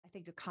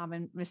think a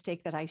common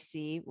mistake that I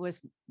see was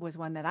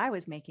one that I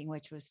was making,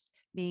 which was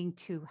being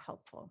too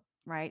helpful,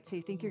 right? So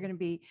you think you're Mm. going to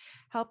be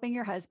helping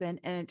your husband,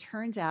 and it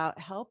turns out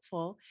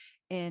helpful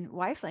in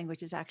wife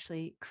language is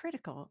actually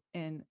critical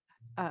in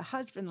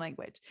husband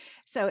language.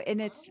 So,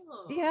 and it's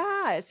Oh,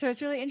 yeah, so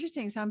it's really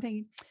interesting. So I'm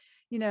thinking,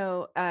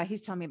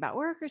 he's telling me about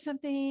work or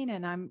something,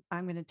 and I'm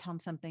going to tell him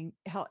something.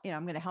 I'm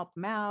going to help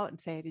him out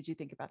and say, "Did you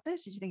think about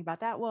this? Did you think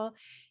about that?" Well,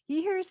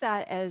 he hears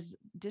that as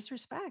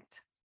disrespect.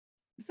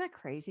 Isn't that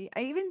crazy?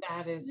 I even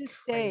that to is this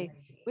day,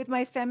 crazy. with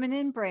my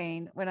feminine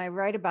brain, when I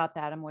write about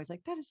that, I'm always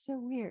like, that is so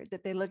weird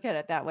that they look at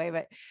it that way.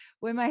 But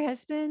when my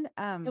husband,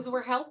 Because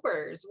we're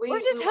helpers. we're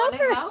We just want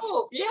to helpers.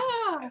 help.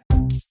 Yeah.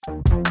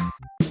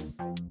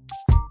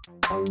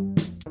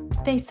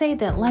 They say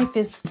that life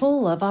is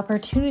full of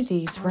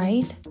opportunities,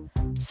 right?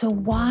 So,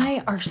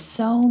 why are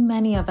so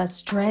many of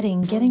us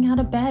dreading getting out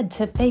of bed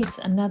to face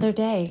another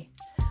day?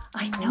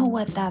 I know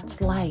what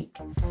that's like.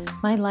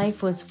 My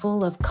life was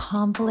full of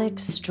conflict,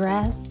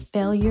 stress,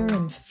 failure,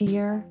 and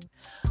fear.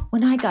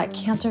 When I got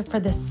cancer for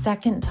the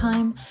second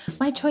time,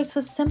 my choice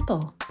was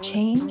simple: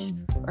 change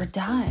or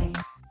die.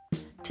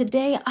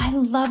 Today, I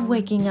love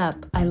waking up.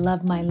 I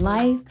love my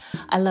life.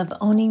 I love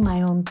owning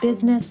my own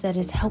business that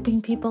is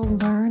helping people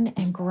learn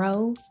and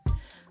grow.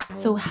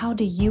 So, how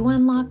do you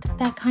unlock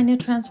that kind of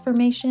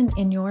transformation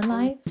in your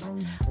life?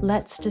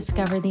 Let's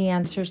discover the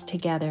answers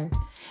together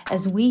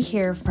as we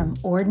hear from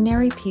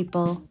ordinary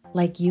people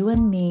like you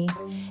and me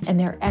and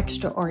their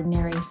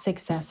extraordinary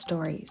success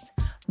stories.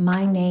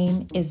 My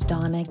name is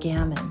Donna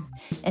Gammon,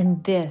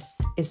 and this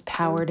is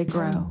Power to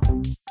Grow.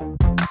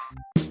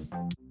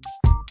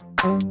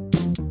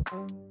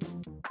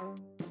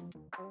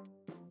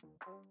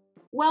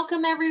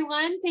 Welcome,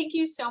 everyone. Thank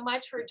you so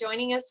much for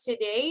joining us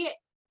today.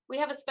 We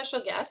have a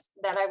special guest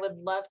that I would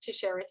love to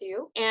share with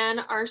you.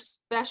 And our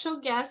special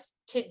guest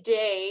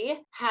today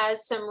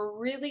has some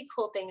really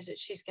cool things that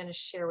she's going to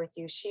share with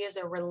you. She is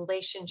a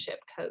relationship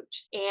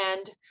coach,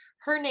 and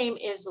her name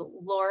is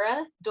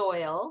Laura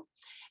Doyle.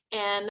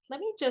 And let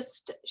me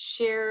just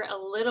share a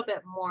little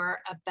bit more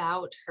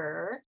about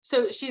her.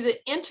 So, she's an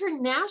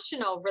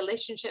international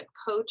relationship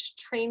coach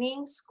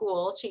training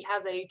school. She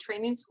has a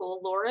training school,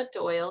 Laura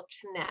Doyle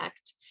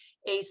Connect,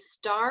 a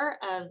star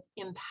of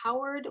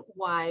Empowered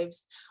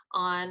Wives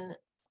on,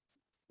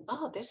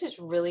 oh, this is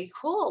really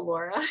cool,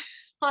 Laura,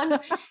 on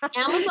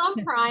Amazon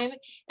Prime,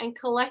 and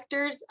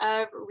Collectors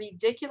of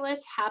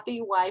Ridiculous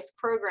Happy Wife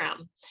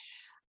program.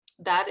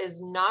 That is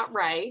not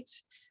right.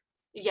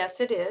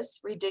 Yes, it is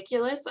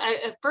ridiculous.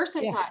 At first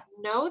I Yeah, thought,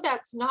 no,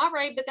 that's not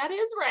right, but that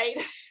is right.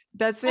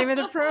 that's the name of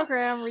the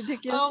program. Oh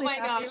Ridiculously my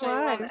Happy gosh, I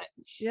love it. Wives.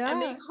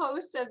 And the Yeah.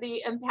 host of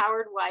the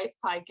Empowered Wife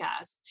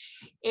podcast.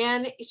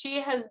 And she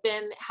has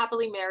been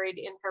happily married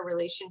in her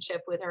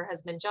relationship with her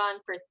husband, John,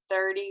 for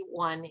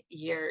 31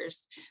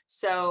 years.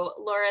 So,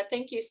 Laura,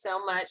 thank you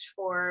so much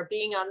for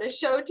being on the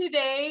show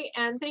today.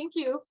 And thank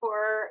you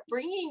for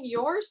bringing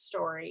your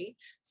story.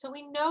 So,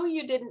 we know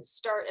you didn't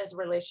start as a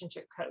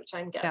relationship coach,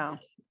 I'm guessing.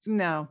 No,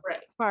 no,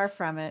 Right. far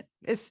from it.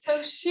 It's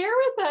So share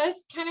with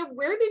us kind of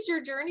where did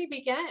your journey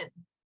begin?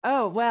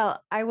 Oh,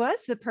 well, I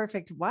was the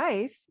perfect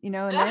wife, and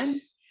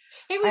then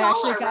Hey, we I all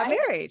actually are, got right?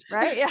 married,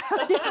 right? Yeah.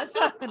 Yeah.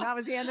 So, and that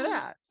was the end of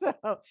that. So,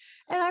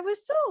 and I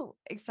was so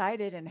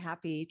excited and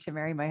happy to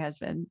marry my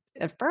husband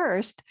at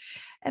first.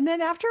 And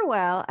then after a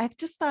while, I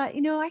just thought,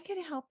 I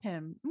can help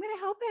him. I'm going to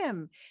help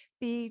him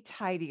be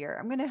tidier.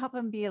 I'm going to help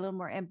him be a little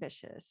more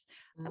ambitious.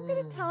 I'm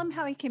going to tell Mm. him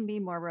how he can be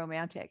more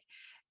romantic.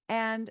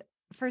 And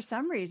for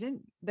some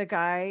reason, the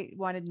guy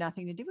wanted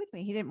nothing to do with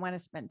me. He didn't want to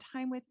spend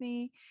time with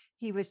me.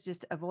 He was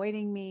just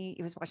avoiding me.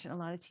 He was watching a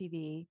lot of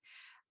TV.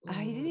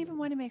 He didn't even Mm.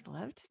 want to make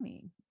love to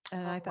me.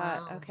 And I Oh,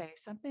 thought, wow. okay,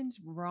 something's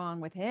wrong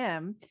with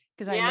him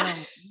because I Yeah.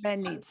 know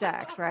men need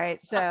sex,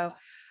 right? So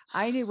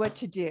I knew what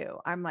to do.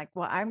 I'm like,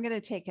 well, I'm going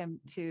to take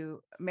him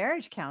to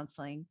marriage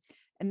counseling,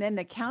 and then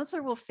the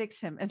counselor will fix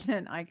him, and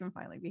then I can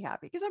finally be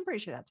happy because I'm pretty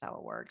sure that's how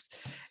it works.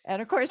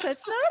 And of course,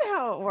 that's not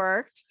how it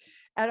worked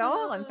at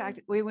all. In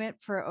fact, we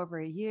went for over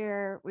a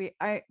year. We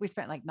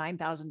spent like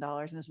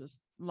 $9,000, and this was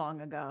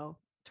long ago,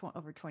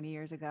 over 20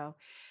 years ago.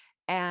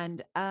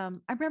 And I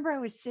remember I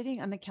was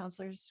sitting on the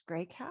counselor's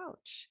gray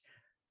couch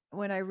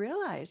when I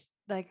realized,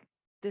 like,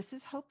 this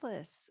is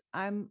hopeless.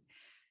 I'm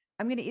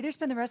going to either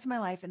spend the rest of my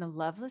life in a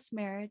loveless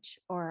marriage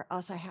or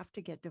else I have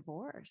to get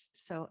divorced.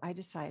 So I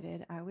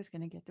decided I was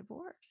going to get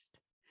divorced.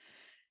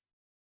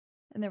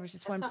 And there was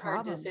just That's one a hard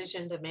problem.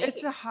 decision to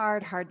It's make. a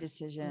hard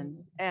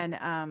decision. Mm.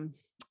 And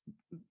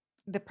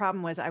the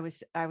problem was I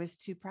was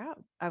too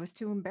proud. I was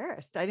too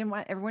embarrassed. I didn't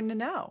want everyone to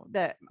know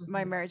that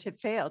my Mhm. marriage had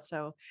failed.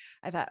 So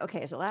I thought,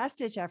 okay, as a last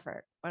ditch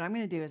effort, what I'm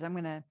going to do is I'm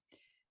going to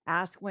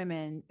ask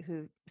women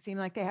who seem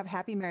like they have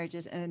happy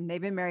marriages and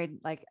they've been married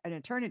like an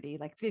eternity,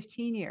 like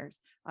 15 years.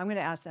 I'm going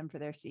to ask them for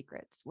their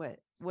secrets. What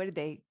did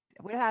they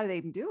how do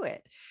they do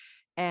it?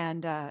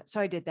 And so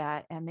I did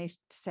that, and they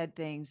said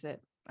things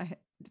that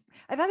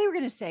I thought they were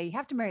going to say you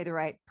have to marry the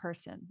right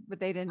person, but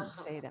they didn't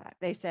Uh-huh. say that.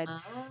 They said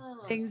Ah.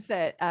 things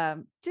that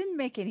didn't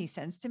make any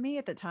sense to me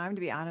at the time.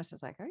 To be honest, I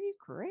was like, "Are you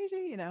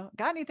crazy?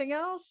 Got anything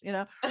else?"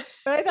 But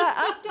I thought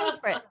I'm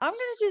desperate. I'm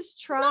going to just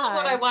It's not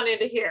what I try. wanted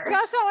to hear.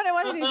 That's not what I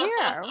wanted to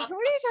hear. What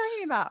are you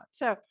talking about?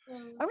 So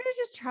Mm. I'm going to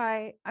just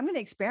try. I'm going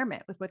to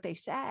experiment with what they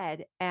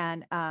said,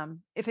 and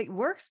if it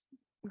works,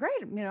 great.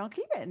 I'll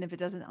keep it, and if it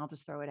doesn't, I'll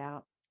just throw it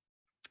out.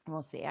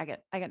 We'll see. I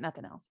got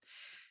nothing else.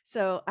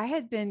 So I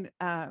had been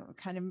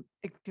kind of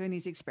doing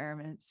these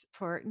experiments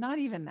for not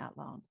even that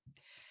long.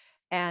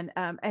 And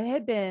it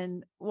had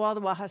been wall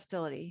to wall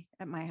hostility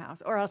at my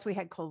house, or else we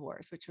had Cold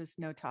Wars, which was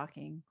no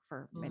talking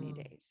for many Mm.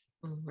 days,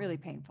 really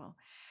Mhm. painful.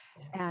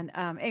 Yes. And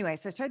anyway,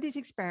 so I started these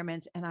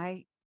experiments and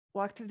I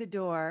walked through the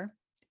door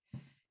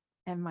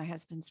and my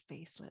husband's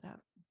face lit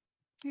up.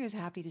 He was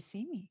happy to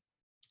see me.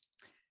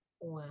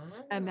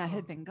 And that Wow.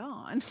 had been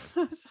gone.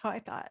 So I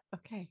thought,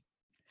 okay,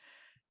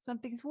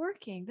 something's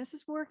working. This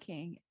is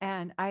working.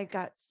 And I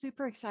got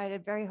super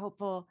excited, very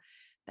hopeful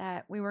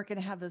that we weren't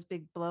going to have those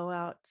big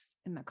blowouts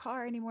in the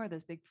car anymore,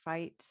 those big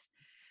fights.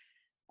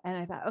 And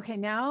I thought, okay,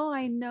 now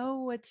I know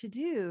what to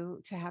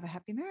do to have a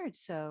happy marriage.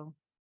 So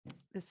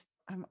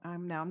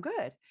I'm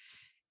good.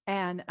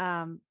 And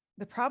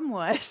the problem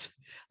was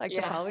like the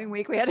Yeah. following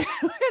week we had, we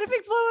had a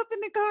big blow up in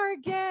the car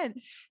again.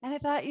 And I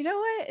thought, you know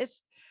what?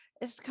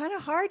 It's kind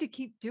of hard to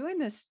keep doing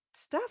this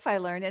stuff I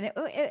learned. And it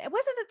wasn't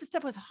that the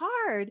stuff was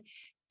hard.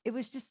 It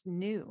was just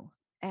new.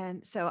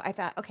 And so I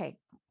thought, okay,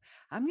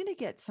 I'm going to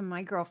get some of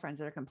my girlfriends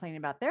that are complaining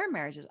about their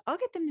marriages. I'll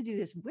get them to do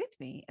this with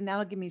me, and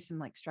that'll give me some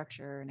like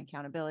structure and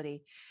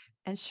accountability.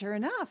 And sure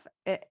enough,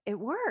 it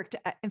worked.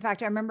 In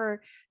fact, I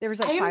remember there was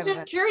I like am 5 of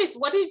just us. curious,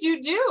 what did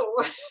you do?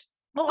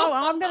 Well,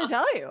 I'm going to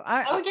tell you.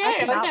 I Okay,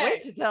 cannot okay.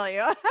 wait to tell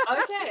you.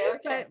 Okay, okay.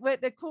 But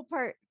what the cool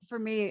part for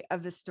me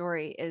of the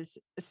story is,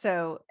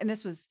 and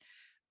this was,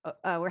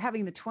 we're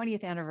having the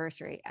 20th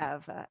anniversary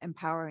of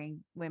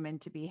empowering women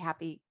to be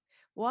happy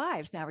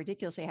wives, now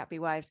ridiculously happy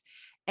wives.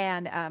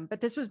 And but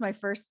this was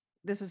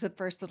the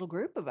first little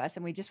group of us,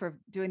 and we just were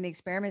doing the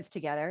experiments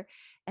together,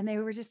 and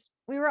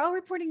we were all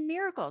reporting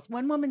miracles.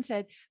 One woman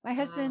said, my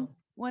husband Wow.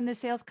 won the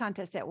sales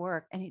contest at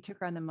work and he took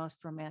her on the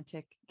most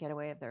romantic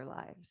getaway of their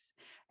lives.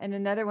 And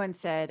another one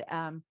said,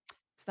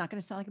 it's not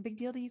going to sound like a big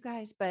deal to you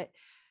guys, but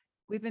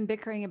we've been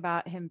bickering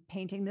about him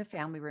painting the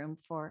family room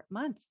for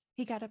months.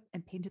 He got up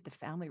and painted the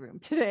family room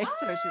today.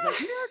 So she's like,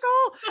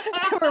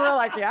 miracle. And we're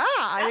like, yeah,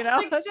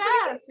 That's that's pretty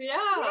good. success. Yeah.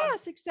 Yeah,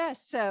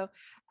 success. So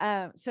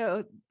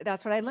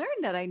that's what I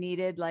learned, that I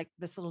needed like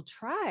this little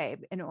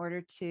tribe in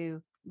order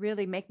to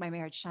really make my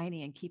marriage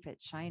shiny and keep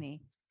it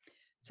shiny.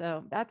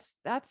 So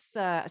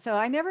so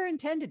I never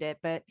intended it,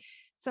 but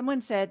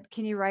someone said,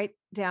 can you write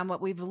down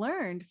what we've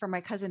learned from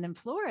my cousin in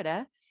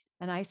Florida?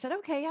 And I said,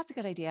 okay, that's a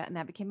good idea. And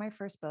that became my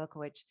first book,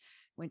 which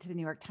went to the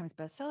New York Times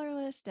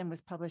bestseller list and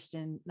was published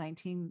in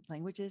 19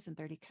 languages in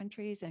 30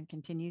 countries and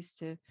continues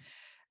to,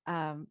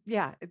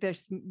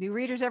 there's new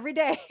readers every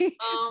day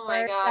Oh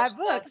my for gosh, that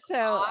book. that's So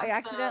I awesome.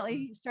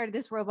 accidentally started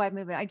this worldwide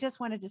movement. I just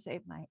wanted to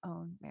save my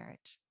own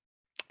marriage.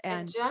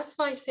 And And just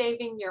by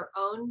saving your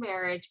own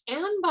marriage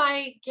and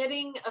by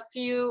getting a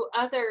few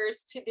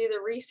others to do the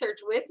research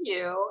with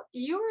you,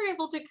 you were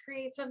able to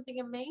create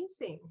something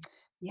amazing.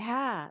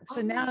 yeah,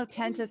 so Oh my now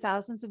tens of goodness.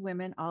 thousands of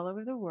women all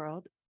over the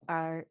world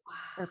are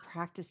Wow.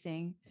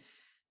 practicing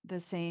the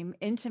same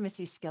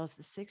intimacy skills,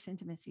 the 6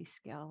 intimacy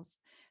skills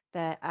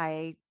that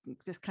I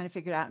just kind of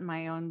figured out in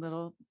my own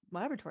little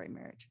laboratory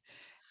marriage.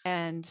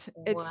 And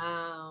it's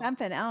Wow.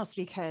 something else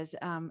because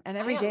and I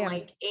every am day I'm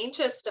like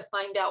anxious to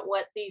find out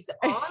what these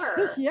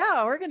are.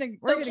 yeah, we're So gonna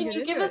can get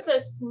you give into it. us a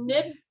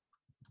snip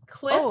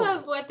clip Oh,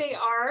 of what they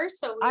are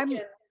so we I'm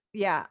can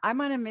yeah,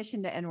 I'm on a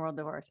mission to end world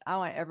divorce. I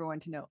want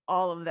everyone to know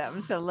all of them.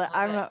 So love it,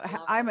 love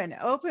I'm it. an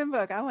open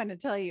book. I want to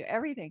tell you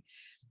everything.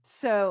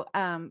 So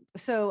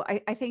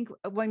I think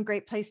one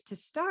great place to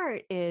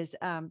start is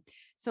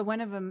so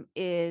one of them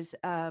is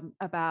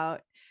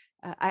about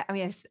I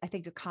mean I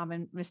think a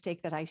common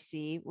mistake that I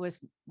see was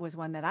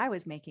one that I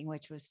was making,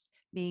 which was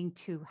being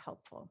too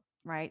helpful.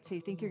 Right. So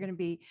you think you're Mm. going to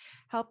be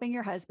helping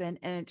your husband,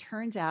 and it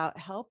turns out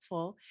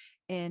helpful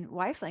in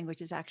wife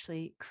language is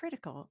actually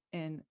critical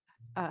in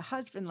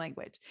husband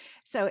language.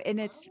 So, and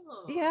it's,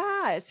 Oh,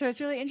 yeah, so it's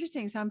really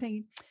interesting. So I'm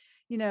thinking,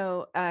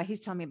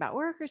 he's telling me about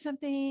work or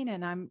something,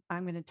 and I'm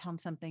going to tell him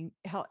something,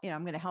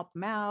 I'm going to help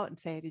him out and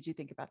say, did you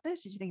think about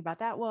this? Did you think about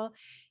that? Well,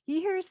 he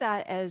hears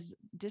that as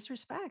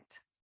disrespect.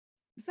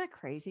 Isn't that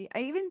crazy?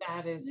 I even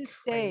that to is this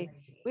day,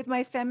 crazy. with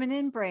my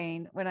feminine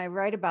brain, when I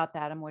write about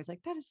that, I'm always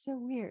like, that is so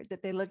weird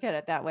that they look at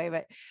it that way.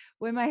 But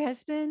when my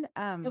husband,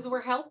 Because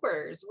we're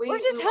helpers. we're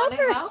We just want to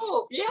helpers.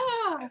 help.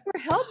 Yeah.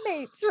 We're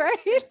helpmates, right?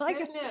 My Like,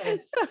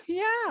 goodness. so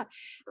yeah.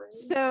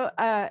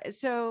 Crazy.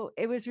 So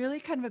it was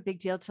really kind of a big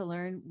deal to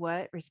learn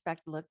what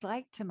respect looked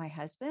like to my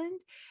husband.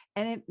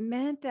 And it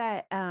meant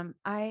that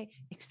I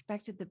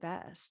expected the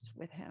best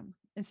with him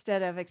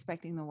instead of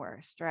expecting the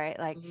worst, right?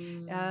 Like,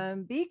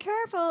 Mm. be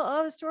careful.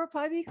 Oh, the store will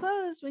probably be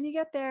closed when you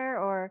get there.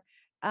 Or,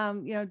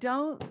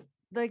 don't.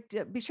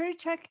 be sure to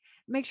check,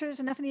 make sure there's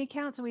enough in the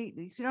account so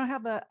you don't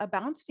have a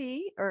bounce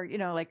fee or,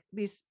 like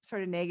these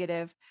sort of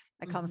negative,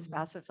 I call them Mhm.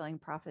 spouse fulfilling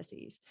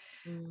prophecies.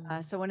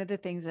 Mm. So one of the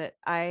things that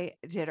I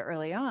did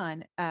early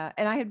on,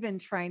 and I had been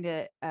trying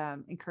to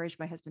encourage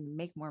my husband to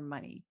make more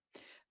money.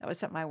 That was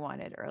something I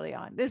wanted early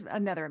on. This is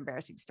another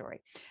embarrassing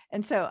story.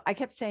 And so I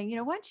kept saying,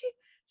 why don't you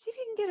see if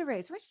you can get a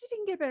raise? Why don't you see if you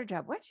can get a better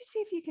job? Why don't you see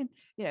if you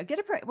can, get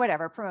a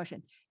whatever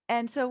promotion?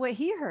 And so what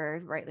he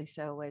heard, rightly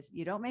so, was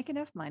you don't make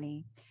enough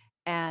money.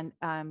 And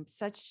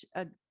such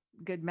a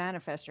good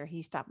manifester,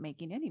 he stopped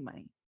making any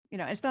money.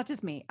 It's not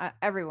just me,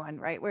 everyone,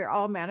 right? We're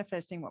all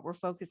manifesting what we're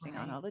focusing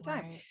on Right, all the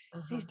time. right.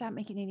 So he Uh-huh. stopped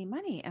making any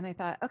money. And I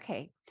thought,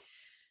 okay,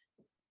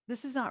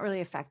 this is not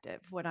really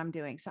effective what I'm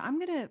doing. So I'm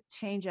going to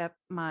change up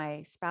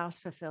my spouse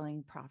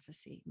fulfilling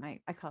prophecy.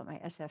 I call it my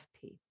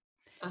SFP.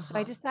 So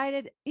I Uh-huh.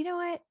 decided, you know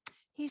what?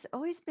 He's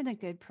always been a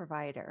good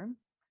provider.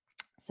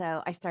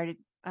 So I started,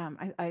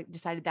 I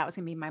decided that was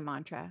going to be my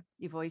mantra.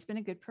 You've always been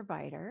a good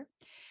provider.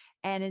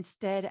 And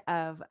instead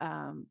of,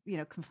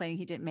 complaining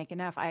he didn't make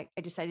enough, I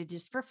decided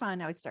just for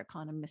fun, I would start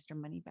calling him Mr.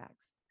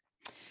 Moneybags.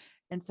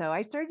 And so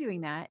I started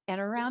doing that. And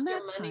around Mr.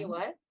 that Money time,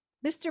 what?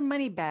 Mr.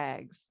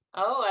 Moneybags.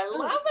 Oh, I Oh,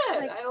 love it.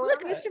 like, I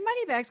look, love it. Mr.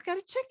 Moneybags got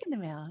a check in the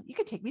mail. You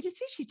could take me to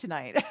sushi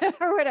tonight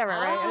or whatever,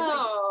 right? I was like,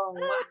 Oh,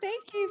 oh,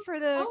 thank you wow. for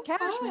the How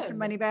cash, Mr. fun.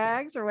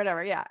 Moneybags or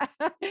whatever. Yeah.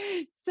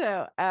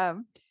 So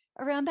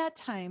around that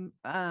time,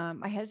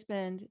 my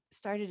husband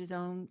started his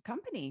own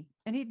company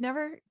and he'd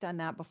never done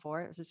that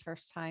before. It was his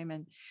first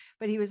time.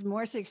 But he was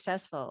more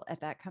successful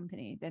at that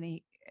company than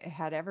he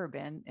had ever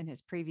been in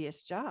his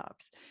previous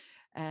jobs.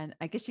 And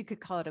I guess you could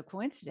call it a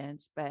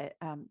coincidence, but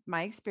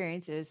my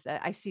experience is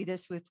that I see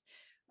this with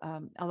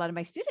a lot of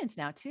my students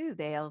now too.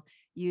 They'll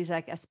use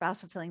like a spouse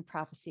fulfilling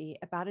prophecy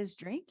about his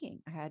drinking.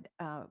 I had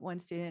one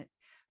student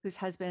whose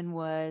husband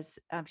was,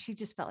 she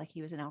just felt like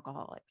he was an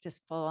alcoholic,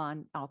 just full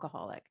on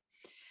alcoholic.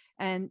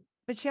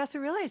 But she also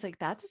realized like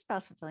that's a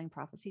spouse fulfilling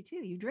prophecy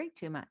too. You drink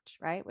too much,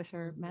 right? Was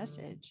her Mhm.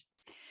 message.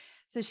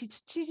 So she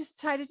just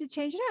decided to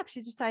change it up.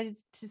 She decided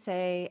to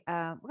say,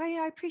 well,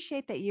 yeah, I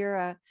appreciate that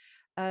you're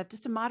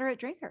just a moderate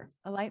drinker,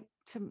 light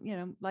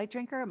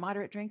drinker, a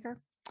moderate drinker.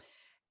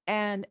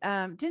 And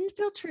didn't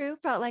feel true,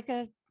 felt like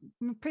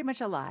pretty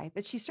much a lie.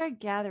 But she started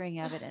gathering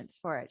evidence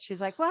for it.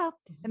 She's like, well,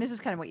 and Mhm. this is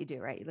kind of what you do,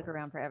 right? You look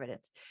around for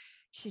evidence.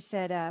 She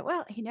said,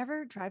 well, he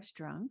never drives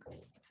drunk.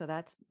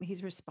 So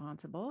he's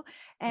responsible.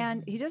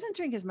 And he Mhm. doesn't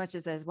drink as much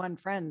as one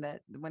friend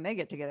that when they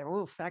get together,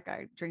 oof, that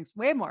guy drinks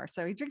way more.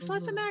 So he drinks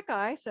less than Mhm. that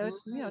guy. So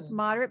it's Mhm.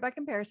 moderate by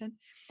comparison.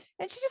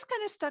 And she just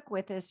kind of stuck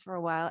with this for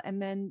a while.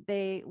 And then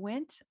they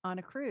went on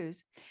a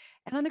cruise.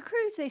 And on the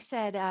cruise, they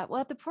said,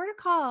 well, at the port of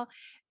call,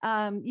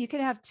 you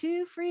can have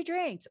 2 free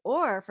drinks,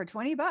 or for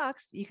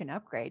 $20, you can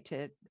upgrade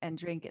to and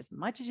drink as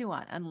much as you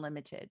want,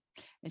 unlimited.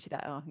 And she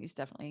thought, oh, he's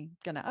definitely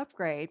going to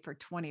upgrade for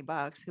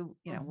 $20. Who,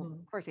 well, Mhm.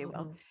 of course he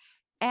will. Mhm.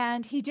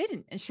 And he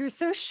didn't. And she was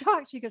so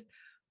shocked. She goes,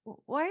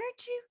 why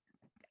aren't you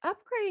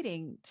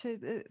upgrading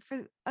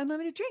for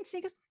unlimited drinks? And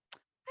he goes,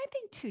 I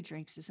think 2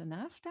 drinks is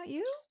enough. Don't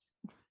you?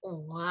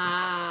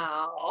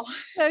 Wow.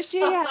 So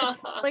she had a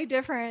totally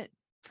different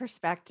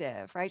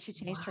perspective, right? She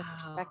changed her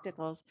Wow.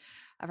 spectacles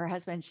of her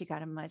husband. She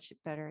got a much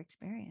better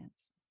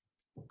experience.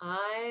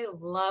 I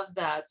love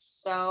that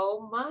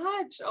so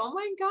much. Oh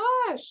my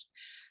gosh.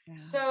 Yeah.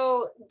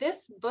 So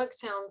this book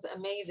sounds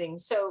amazing.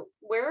 So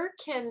where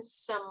can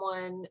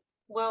someone,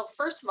 well,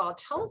 first of all,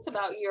 tell us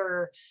about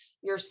your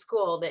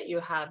school that you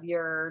have,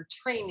 your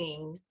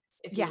training,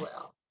 if you Yes.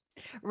 will.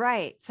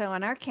 Right. So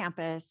on our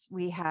campus,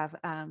 we have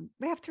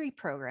 3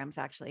 programs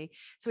actually.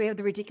 So we have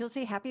the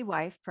Ridiculously Happy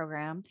Wife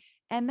program,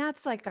 and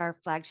that's like our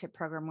flagship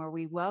program where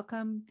we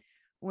welcome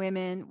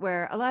women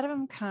where a lot of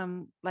them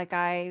come like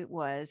I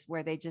was,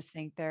 where they just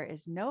think there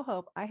is no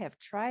hope. I have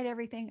tried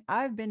everything.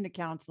 I've been to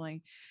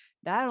counseling.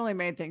 That only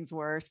made things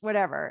worse,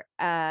 whatever.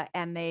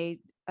 And they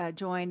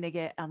join, they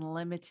get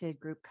unlimited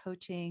group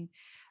coaching.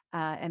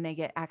 And they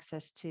get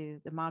access to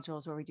the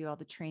modules where we do all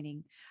the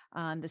training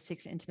on the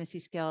 6 intimacy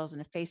skills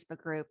and a Facebook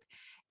group.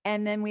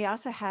 And then we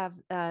also have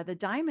the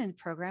Diamond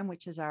program,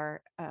 which is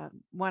our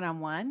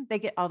one-on-one. They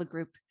get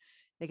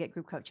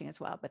group coaching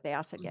as well, but they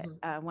also get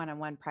Mhm.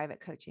 one-on-one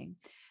private coaching.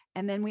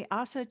 And then we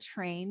also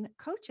train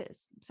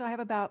coaches. So I have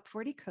about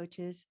 40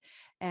 coaches,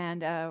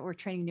 and we're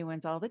training new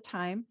ones all the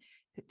time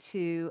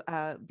to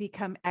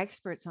become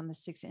experts on the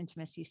 6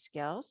 intimacy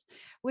skills,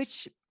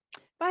 which,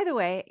 by the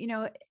way,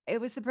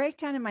 it was the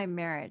breakdown in my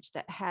marriage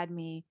that had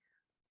me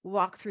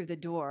walk through the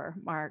door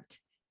marked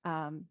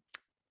um,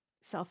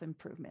 self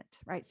improvement,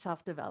 right?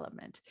 Self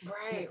development. And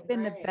Right, it's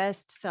been the right.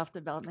 best self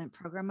development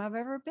program I've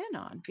ever been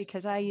on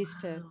because I used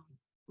to Wow.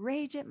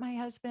 rage at my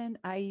husband.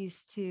 I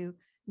used to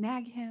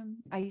nag him.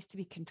 I used to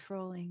be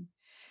controlling.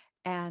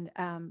 And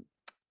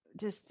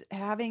just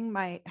having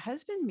my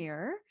husband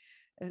mirror,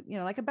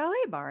 like a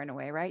ballet bar in a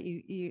way, right?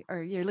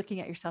 You're looking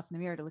at yourself in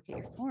the mirror to look at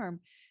your form,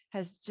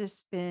 has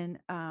just been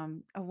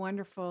a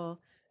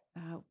wonderful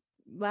uh,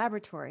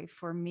 laboratory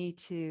for me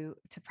to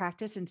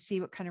practice and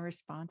see what kind of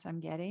response I'm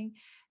getting,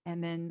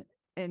 and then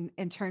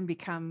in turn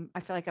become,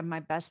 I feel like I'm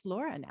my best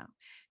Laura now,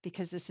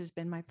 because this has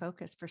been my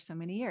focus for so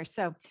many years.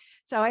 So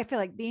I feel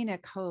like being a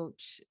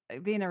coach,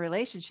 being a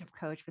relationship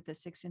coach with the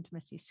 6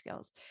 intimacy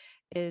skills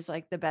is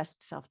like the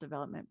best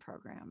self-development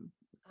program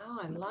Oh,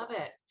 I in the love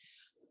world. it.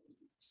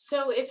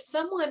 So if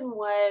someone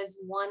was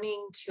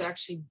wanting to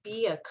actually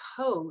be a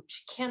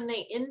coach, can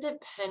they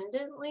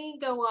independently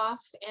go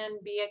off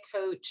and be a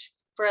coach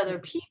for other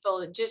Yeah.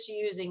 people just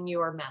using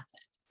your method?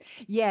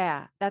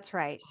 Yeah, that's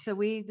right. So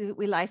we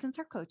license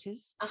our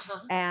coaches, Uh-huh.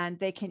 and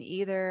they can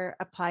either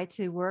apply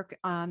to work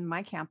on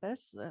my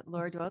campus,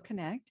 Laura Doyle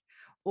Connect,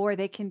 or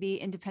they can be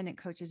independent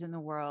coaches in the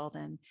world.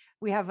 And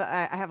I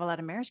have a lot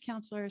of marriage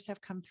counselors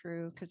have come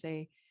through because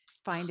they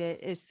find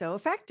it is so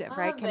effective,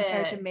 right? Love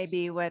Compared to it.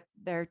 maybe what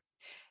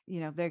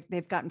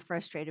they've gotten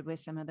frustrated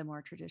with some of the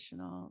more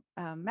traditional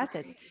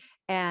methods. Right.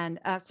 And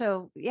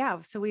so,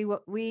 yeah, so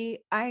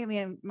I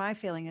mean, my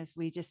feeling is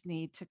we just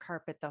need to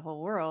carpet the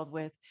whole world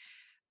with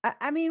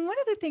I mean, one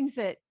of the things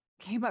that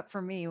came up for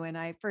me when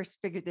I first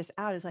figured this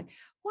out is like,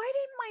 why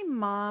didn't my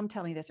mom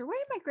tell me this? Or why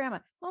did my grandma?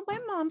 Well, my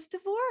mom's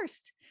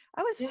divorced.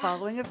 I was Yeah.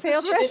 following a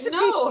failed She didn't recipe,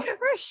 know.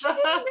 right? She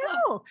didn't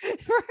know,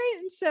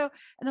 right?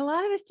 And a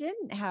lot of us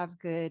didn't have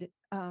good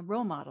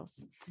role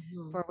models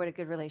Mhm. for what a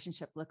good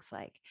relationship looks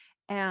like.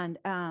 And,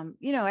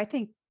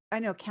 I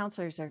know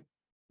counselors are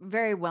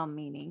very well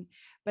meaning,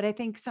 but I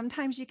think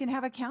sometimes you can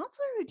have a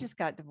counselor who just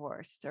got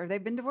divorced, or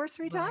they've been divorced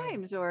three Right.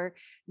 times, or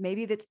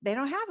maybe they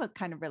don't have a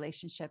kind of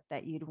relationship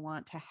that you'd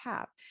want to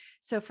have.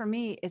 So for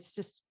me, it's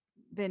just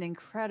been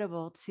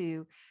incredible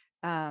to,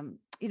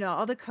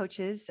 all the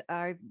coaches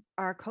are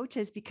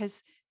coaches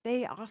because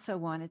they also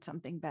wanted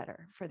something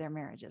better for their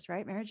marriages,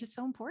 right? Marriage is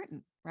so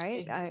important,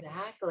 right?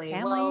 Exactly.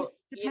 Well, Families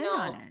depend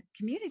on it.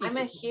 Communities I'm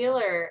a depend on it.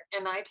 healer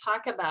and I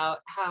talk about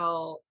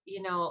how,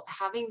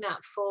 having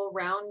that full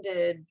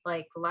rounded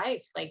like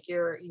life, like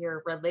your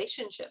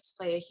relationships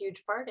play a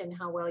huge part in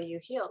how well you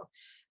heal.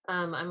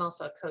 I'm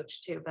also a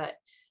coach too, but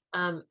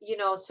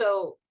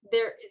so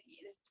there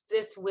is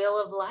this wheel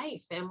of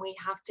life and we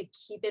have to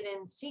keep it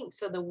in sync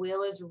so the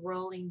wheel is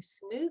rolling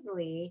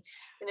smoothly.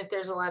 And if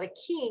there's a lot of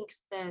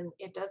kinks, then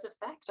it does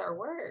affect our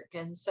work.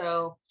 And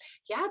so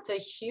yeah, it's a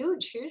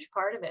huge, huge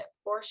part of it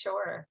for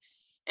sure.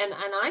 And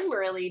I'm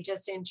really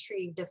just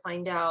intrigued to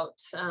find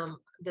out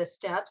the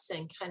steps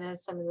and kind of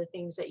some of the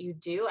things that you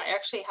do. I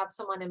actually have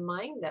someone in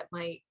mind that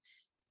might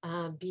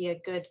be a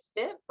good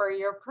fit for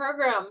your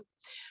program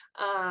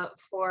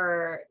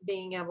for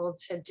being able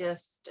to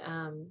just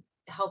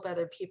help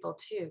other people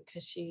too,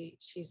 because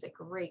she's a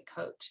great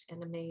coach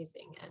and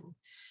amazing. And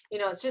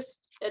it's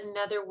just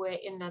another way,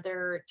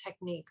 another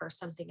technique or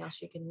something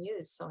else you can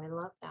use. So I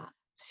love that.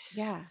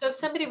 Yeah. So if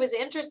somebody was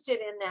interested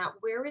in that,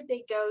 where would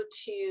they go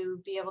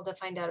to be able to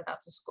find out about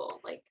the school?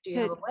 Like, do you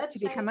to have a to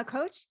website? become a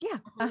coach, yeah.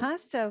 Mhm.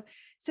 So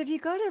if you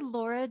go to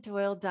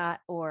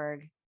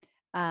lauradoyle.org,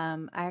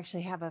 I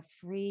actually have a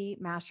free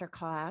master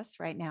class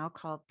right now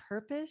called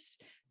Purpose,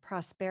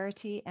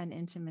 Prosperity, and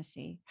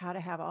Intimacy: how to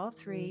have all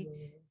three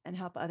Mm, and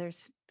help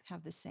others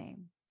have the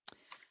same.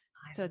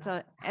 I So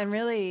love and that.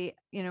 really,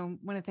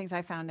 one of the things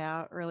I found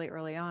out really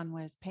early on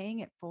was paying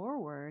it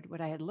forward.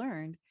 What I had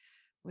learned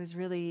was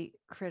really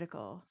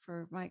critical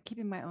for my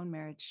keeping my own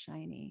marriage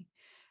shiny.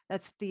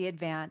 That's the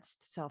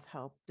advanced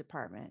self-help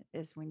department,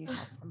 is when you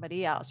help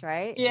somebody else,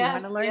 right? If you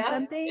want to Yes, learn yes,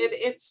 something,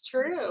 it's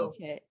you true.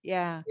 teach it.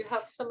 Yeah. You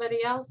help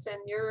somebody else and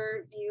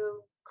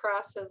you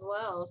cross as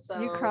well.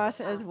 You So cross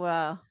as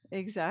well.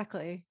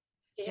 Exactly.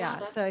 yeah, Yeah.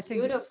 So that's I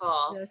think it's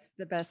beautiful. just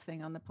the best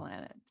thing on the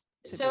planet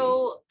to be.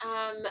 So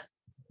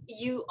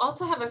you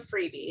also have a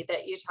freebie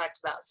that you talked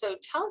about. So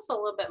tell us a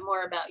little bit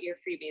more about your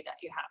freebie that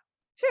you have.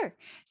 Sure.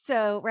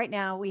 So right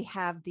now we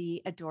have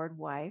the Adored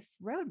Wife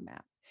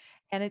Roadmap,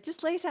 and it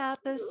just lays out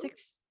the Ooh.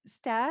 6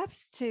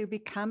 steps to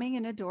becoming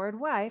an adored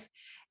wife.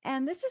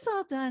 And this is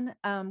all done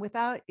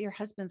without your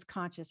husband's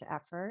conscious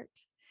effort.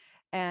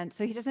 And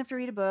so he doesn't have to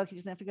read a book. He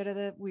doesn't have to go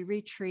to we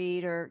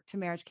retreat or to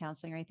marriage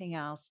counseling or anything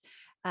else.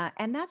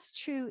 And that's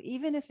true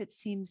even if it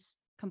seems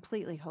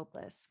completely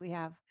hopeless. We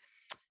have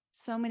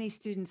so many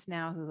students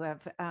now who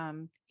have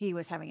he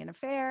was having an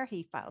affair,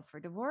 he filed for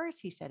divorce,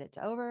 he said it's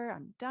over,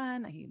 I'm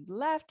done, he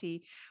left,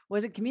 he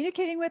wasn't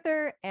communicating with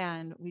her,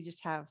 and we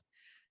just have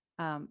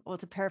well,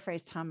 to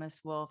paraphrase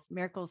Thomas Wolfe,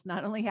 miracles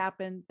not only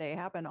happen, they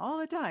happen all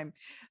the time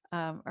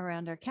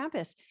around our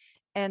campus.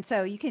 And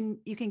so you can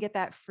get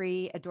that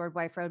free Adored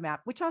Wife Roadmap,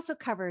 which also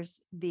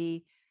covers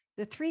the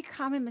 3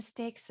 common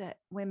mistakes that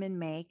women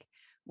make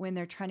when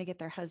they're trying to get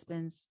their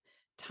husband's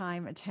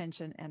time,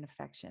 attention, and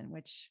affection,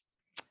 which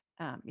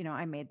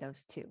I made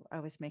those too.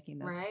 I was making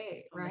those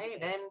Right, right.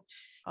 mistakes And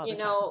all the you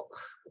time. know,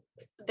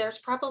 there's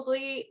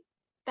probably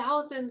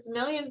thousands,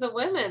 millions of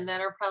women that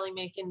are probably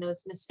making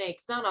those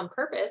mistakes, not on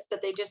purpose,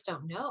 but they just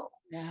don't know.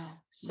 No, no.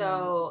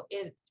 So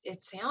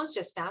it sounds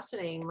just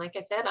fascinating. Like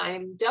I said,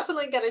 I'm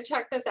definitely going to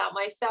check this out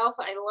myself.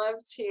 I love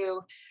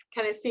to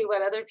kind of see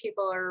what other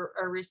people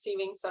are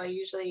receiving. So I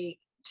usually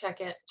check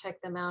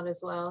them out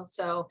as well.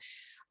 So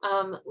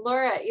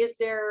Laura, is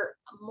there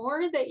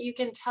more that you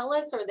can tell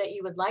us or that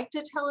you would like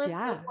to tell us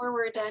Yeah. before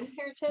we're done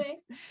here today?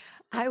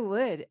 I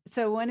would.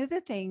 So one of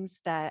the things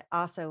that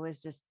also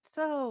was just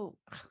so,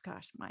 oh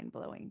gosh, mind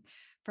blowing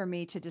for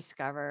me to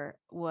discover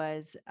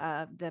was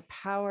the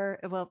power.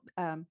 Well,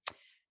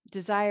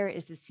 desire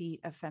is the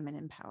seat of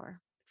feminine power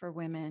for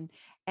women.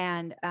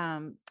 And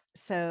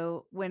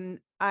so when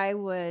I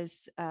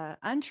was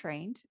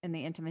untrained in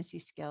the intimacy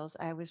skills,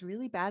 I was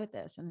really bad at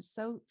this. And it's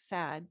so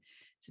sad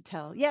to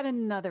tell yet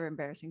another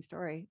embarrassing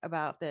story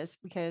about this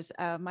because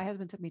my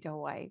husband took me to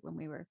Hawaii when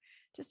we were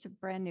just a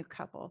brand new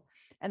couple.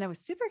 And I was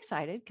super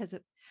excited because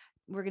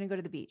we're going to go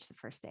to the beach the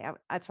first day.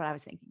 That's what I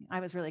was thinking.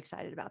 I was really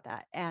excited about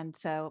that. And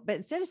so, but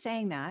instead of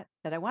saying that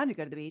I wanted to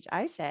go to the beach,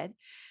 I said,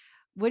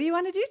 what do you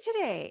want to do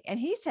today? And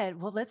he said,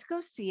 well, let's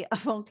go see a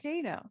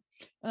volcano.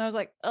 And I was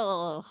like,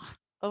 oh,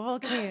 a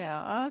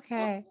volcano.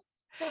 Okay.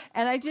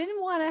 And I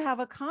didn't want to have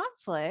a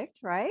conflict,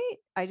 right?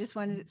 I just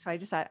wanted, so I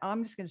decided, oh,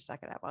 I'm just going to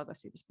suck it up. I'll go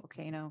see this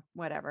volcano,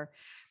 whatever.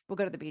 We'll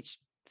go to the beach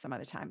some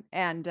other time.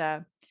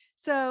 And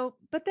so,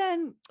 but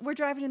then we're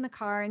driving in the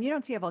car and you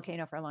don't see a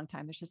volcano for a long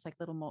time. There's just like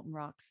little molten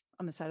rocks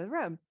on the side of the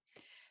road.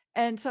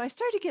 And so I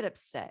started to get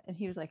upset and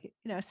he was like,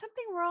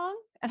 something wrong?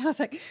 And I was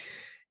like,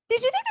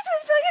 did you think this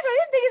would feel good? I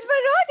didn't think it's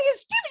fun. I think it's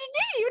stupid. You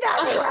didn't even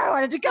ask me where I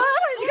wanted to go. I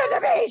wanted to go to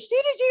the beach.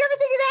 Did you ever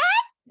think of that?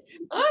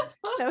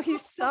 So he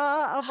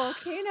saw a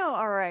volcano,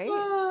 all right.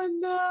 Oh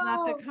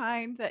Not no. the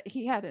kind that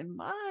he had in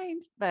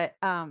mind, but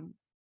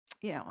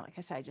like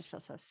I said, I just feel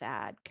so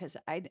sad because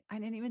I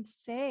didn't even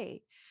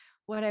say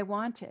what I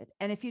wanted.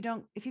 And if you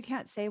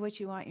can't say what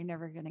you want, you're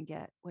never going to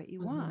get what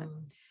you want.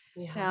 Mhm.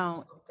 You have to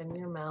Now, open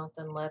your mouth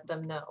and let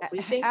them know.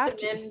 We think the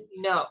after men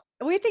know.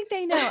 we think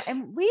they know,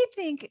 and we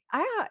think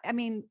I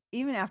mean,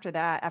 even after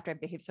that, after I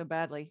behaved so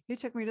badly, he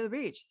took me to the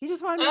beach. He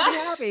just wanted me to be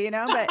happy,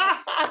 But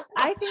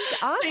I think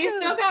So you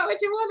still also got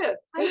what you wanted.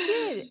 I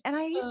did, and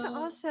I used to Uh,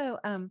 also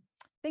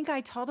think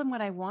I told him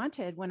what I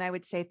wanted when I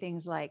would say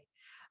things like,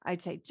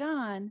 I'd say,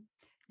 John,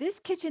 this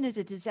kitchen is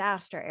a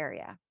disaster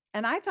area,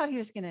 and I thought he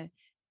was going to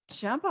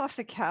jump off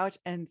the couch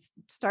and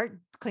start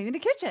cleaning the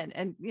kitchen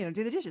and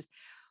do the dishes.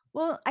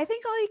 Well, I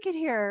think all you could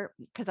hear,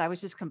 because I was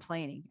just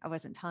complaining, I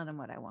wasn't telling him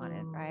what I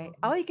wanted, right?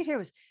 All you could hear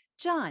was,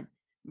 John,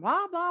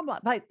 blah, blah, blah,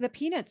 like the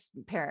Peanuts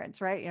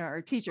parents, right?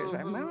 Or teachers,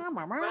 right?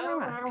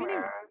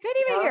 mhm.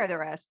 Couldn't even hear the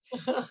rest.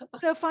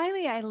 So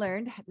finally, I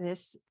learned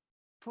this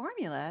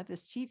formula,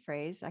 this cheat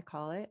phrase, I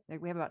call it.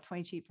 We have about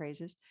 20 cheat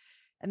phrases.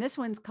 And this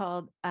one's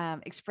called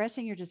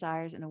expressing your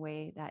desires in a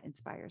way that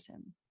inspires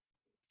him.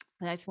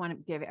 And I just want to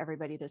give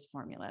everybody this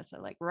formula. So,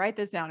 like, write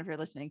this down if you're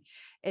listening.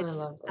 I It's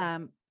love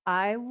this.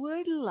 I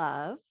would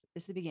love,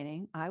 this is the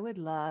beginning, I would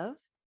love,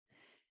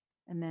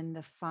 and then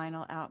the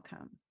final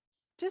outcome.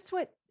 Just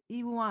what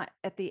you want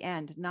at the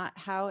end, not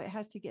how it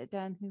has to get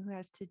done, who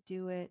has to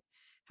do it,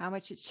 how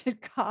much it should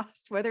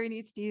cost, whether he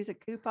needs to use a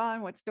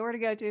coupon, what store to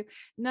go to,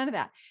 none of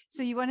that.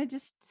 So you want to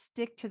just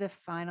stick to the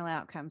final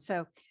outcome.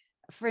 So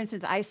for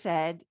instance, I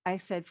said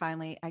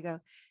finally, I go,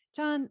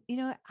 John,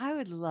 I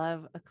would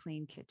love a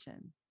clean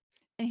kitchen.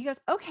 And he goes,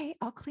 okay,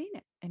 I'll clean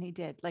it. And he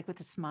did, like with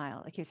a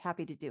smile, like he was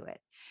happy to do it.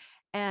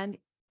 And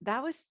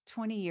that was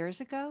 20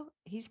 years ago.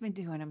 He's been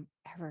doing them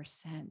ever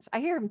since. I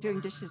hear him doing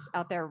dishes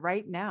out there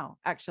right now.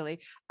 Actually,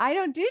 I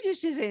don't do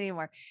dishes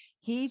anymore.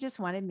 He just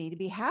wanted me to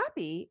be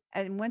happy.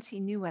 And once he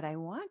knew what I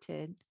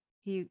wanted,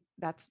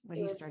 that's when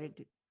He he was started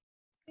to,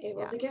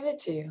 able yeah. to give it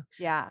to you.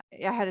 Yeah.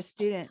 I had a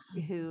student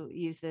who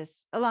used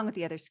this along with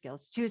the other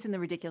skills. She was in the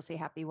Ridiculously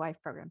Happy Wife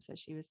program. So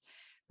she was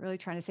really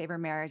trying to save her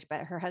marriage,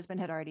 but her husband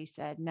had already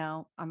said,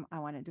 no, I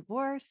want a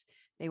divorce.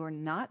 They were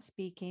not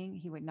speaking.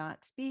 He would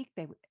not speak.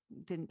 They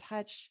didn't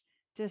touch,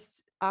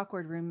 just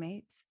awkward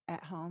roommates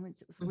at home. It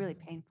was really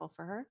painful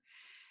for her.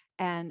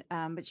 And,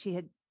 but she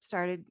had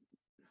started,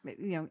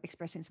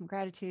 expressing some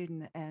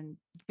gratitude and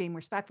being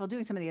respectful,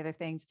 doing some of the other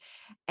things.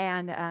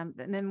 And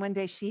then one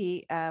day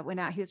she went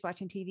out, he was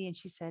watching TV and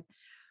she said,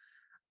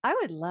 I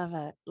would love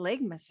a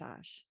leg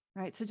massage.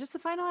 Right. So just the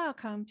final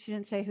outcome. She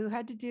didn't say who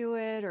had to do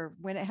it or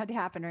when it had to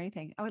happen or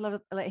anything. I would love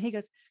it. He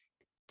goes,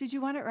 did you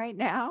want it right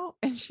now?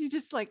 And she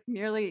just like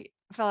nearly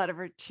fell out of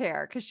her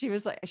chair because she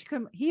was like,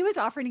 he was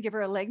offering to give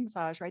her a leg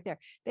massage right there.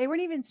 They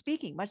weren't even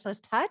speaking, much less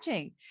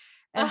touching.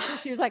 And so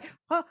she was like,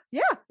 oh,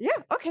 yeah,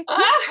 okay. Yeah,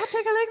 I'll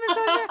take a leg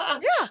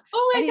massage. Yeah.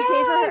 Oh my And he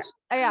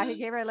gosh.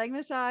 gave her a leg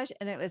massage.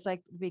 And it was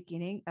like the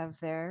beginning of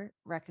their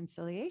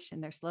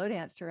reconciliation, their slow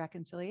dance to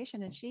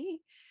reconciliation. And she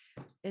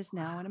is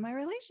now one of my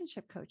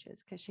relationship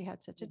coaches because she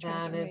had such a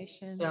That is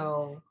transformation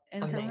so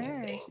in her marriage.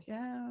 amazing.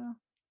 Yeah.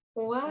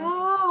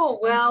 Wow. Fun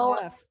Well,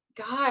 stuff.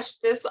 gosh,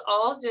 this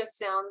all just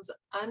sounds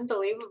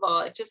unbelievable.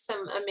 It's just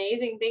some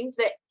amazing things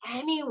that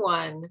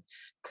anyone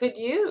could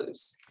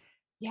use.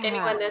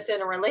 Anyone Yeah. that's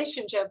in a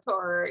relationship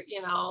or,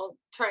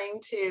 trying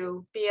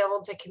to be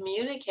able to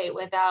communicate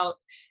without,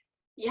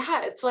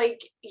 it's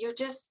like you're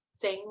just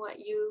saying what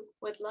you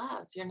would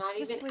love. You're not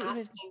Just even what you would-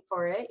 asking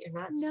for it. You're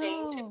not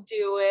saying to No,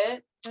 do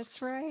it.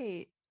 that's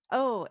right.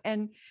 Oh,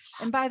 and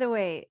by the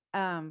way,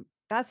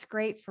 that's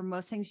great for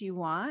most things you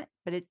want,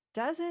 but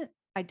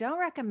I don't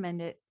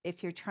recommend it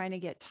if you're trying to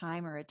get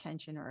time or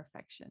attention or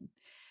affection.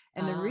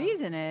 And the Ah,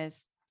 reason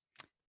is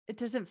it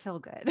doesn't feel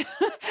good.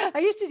 I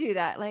used to do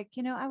that. Like,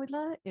 I would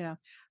love,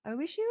 I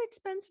wish you would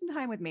spend some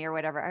time with me or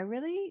whatever. I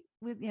really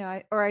would,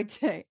 I would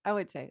say,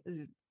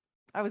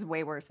 I was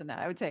way worse than that.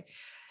 I would say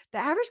the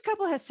average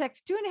couple has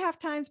sex 2.5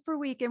 times per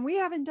week, and we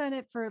haven't done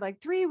it for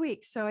like 3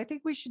 weeks. So I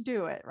think we should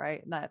do it.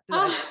 Right.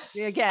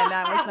 Again,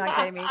 that was not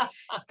getting me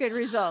good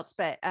results,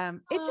 but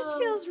it just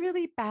feels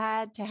really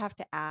bad to have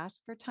to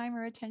ask for time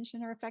or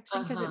attention or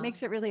affection because it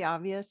makes it really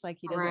obvious like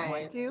he doesn't want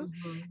Right. to.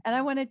 Mhm. And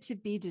I want it to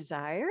be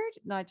desired,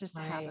 not just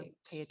to have him Right.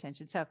 pay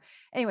attention. So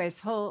anyways,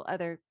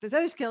 there's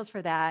other skills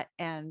for that.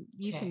 And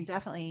you can Okay.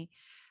 definitely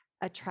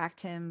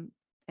attract him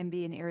and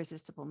be an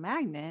irresistible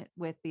magnet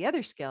with the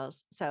other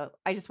skills. So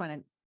I just want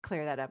to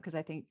clear that up because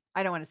I think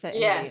I don't want to set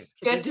anybody Yes,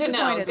 to be good to know.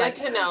 disappointed. Good Like,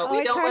 to know. oh, We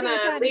I don't tried want it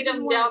with to that and it lead them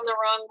didn't down work. the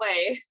wrong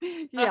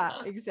way.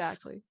 Yeah,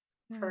 exactly.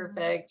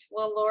 Perfect.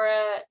 Well,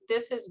 Laura,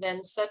 this has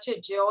been such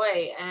a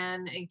joy.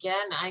 And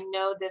again, I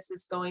know this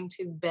is going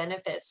to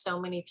benefit so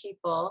many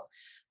people,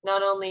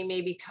 not only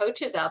maybe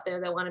coaches out there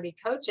that want to be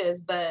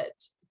coaches, but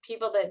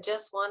people that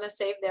just want to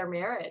save their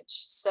marriage.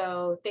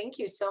 So thank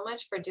you so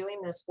much for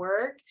doing this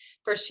work,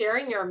 for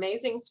sharing your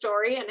amazing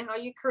story and how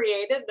you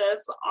created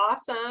this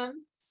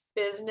awesome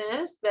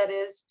business that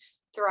is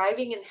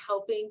thriving and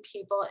helping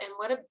people. And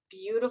what a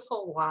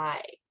beautiful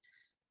why.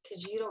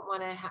 Because you don't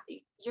want to have,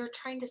 you're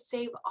trying to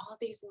save all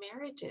these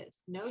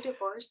marriages, no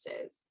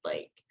divorces.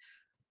 Like,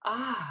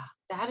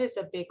 that is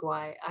a big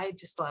why. I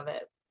just love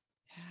it.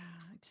 Yeah,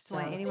 I just don't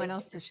want So anyone thank you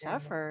else for to sharing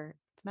that. suffer.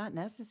 It's not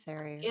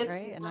necessary, It's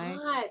right? And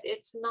not,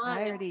 it's not.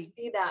 I And I already,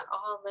 see that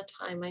all the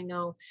time. I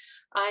know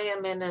I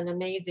am in an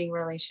amazing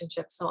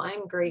relationship, so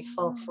I'm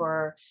grateful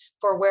for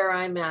where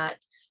I'm at.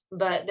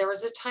 But there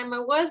was a time I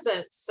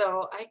wasn't,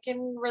 so I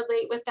can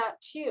relate with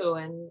that too.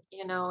 And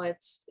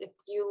it's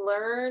you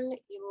learn,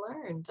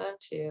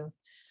 don't you?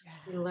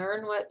 You yeah.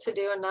 learn what to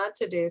do and not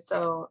to do.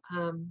 So,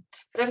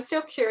 but I'm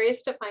still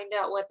curious to find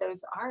out what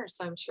those are.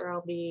 So I'm sure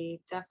I'll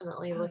be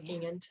definitely Oh yeah.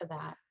 looking into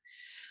that.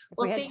 If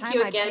we Well, had thank time,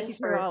 you I'd take again you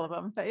through for, all of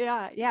them. But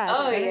yeah,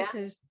 oh yeah,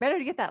 it's better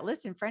to get that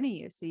list in front of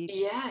you. So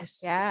yes,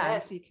 so you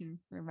yes, can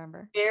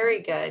remember. Yeah.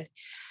 very good.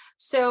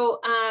 So,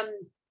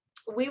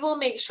 we will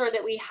make sure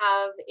that we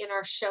have in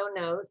our show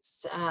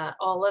notes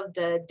all of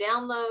the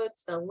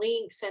downloads, the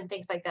links, and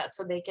things like that,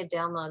 so they could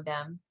download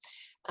them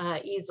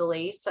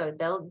easily. So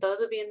those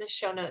will be in the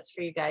show notes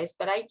for you guys.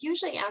 But I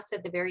usually ask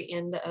at the very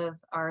end of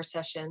our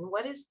session,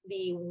 what is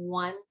the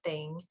one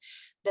thing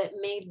that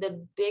made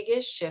the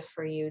biggest shift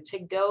for you to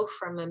go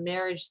from a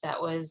marriage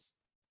that was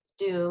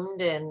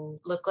doomed and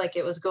looked like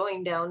it was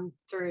going down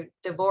through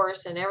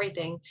divorce and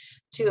everything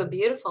to a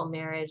beautiful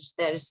marriage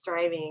that is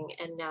thriving,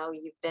 and now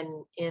you've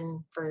been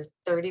in for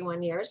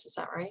 31 years, is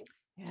that right?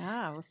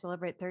 Yeah, we'll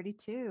celebrate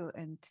 32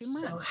 in 2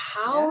 months. So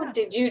how Yeah.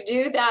 did you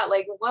do that?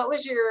 Like, what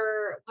was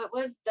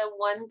the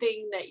one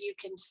thing that you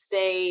can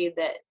say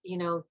that,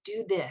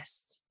 do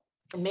this?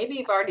 And maybe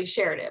you've already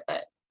shared it,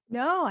 but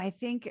No, I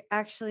think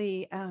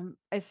actually,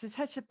 it's just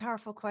such a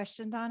powerful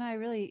question, Donna. I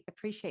really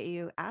appreciate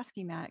you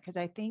asking that because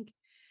I think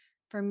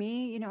for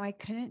me, I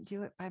couldn't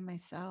do it by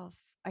myself.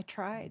 I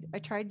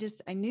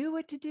knew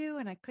what to do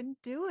and I couldn't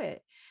do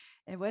it.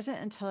 It wasn't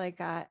until I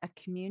got a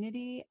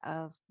community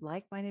of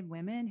like-minded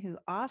women who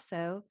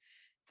also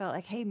felt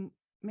like, hey,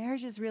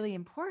 marriage is really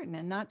important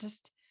and not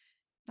just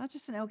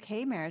an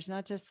okay marriage,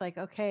 not just like,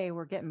 okay,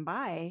 we're getting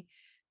by,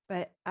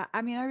 but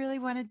I mean, I really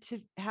wanted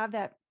to have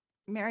that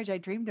marriage I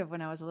dreamed of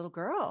when I was a little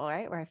girl,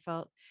 right? Where I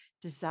felt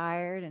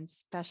desired and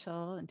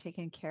special and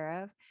taken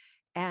care of.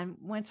 And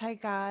once I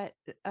got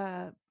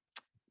uh,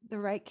 the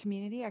right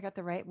community, I got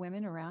the right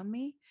women around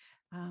me.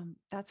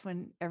 That's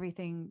when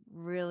everything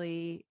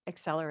really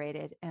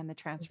accelerated and the mhm.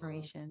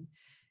 transformation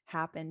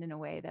happened in a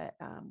way that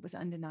was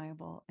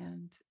undeniable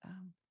and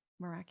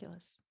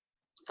miraculous.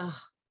 Oh,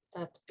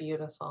 that's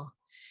beautiful.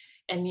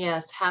 And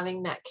yes,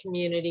 having that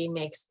community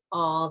makes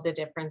all the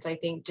difference. I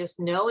think just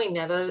knowing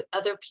that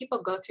other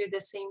people go through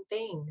the same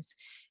things.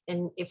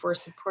 And if we're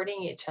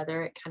supporting each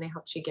other, it kind of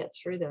helps you get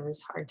through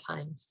those hard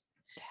times.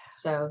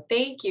 So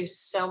thank you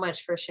so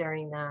much for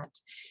sharing that.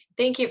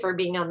 Thank you for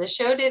being on the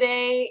show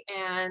today.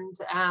 And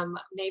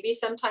maybe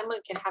sometime we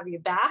can have you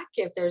back.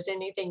 If there's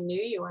anything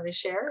new you want to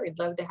share, we'd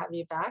love to have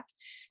you back.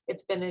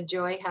 It's been a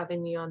joy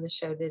having you on the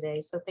show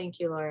today. So thank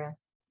you, Laura.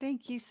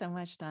 Thank you so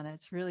much, Donna.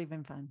 It's really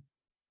been fun.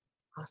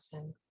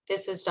 Awesome.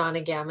 This is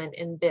Donna Gammon,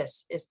 and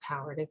this is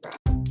Power to Grow.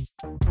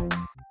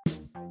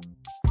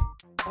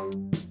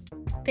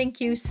 Thank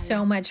you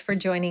so much for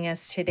joining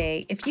us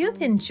today. If you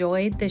have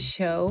enjoyed the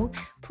show,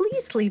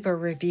 please leave a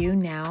review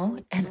now,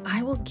 and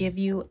I will give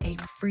you a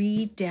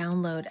free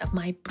download of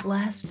my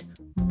blessed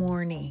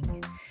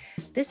morning.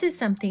 This is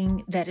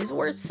something that is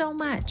worth so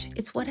much.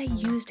 It's what I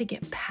use to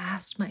get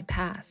past my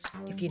past,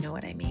 if you know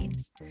what I mean.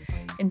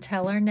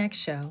 Until our next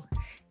show,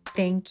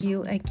 thank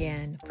you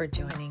again for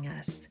joining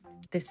us.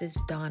 This is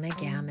Donna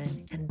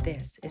Gammon, and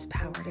this is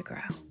Power to Grow.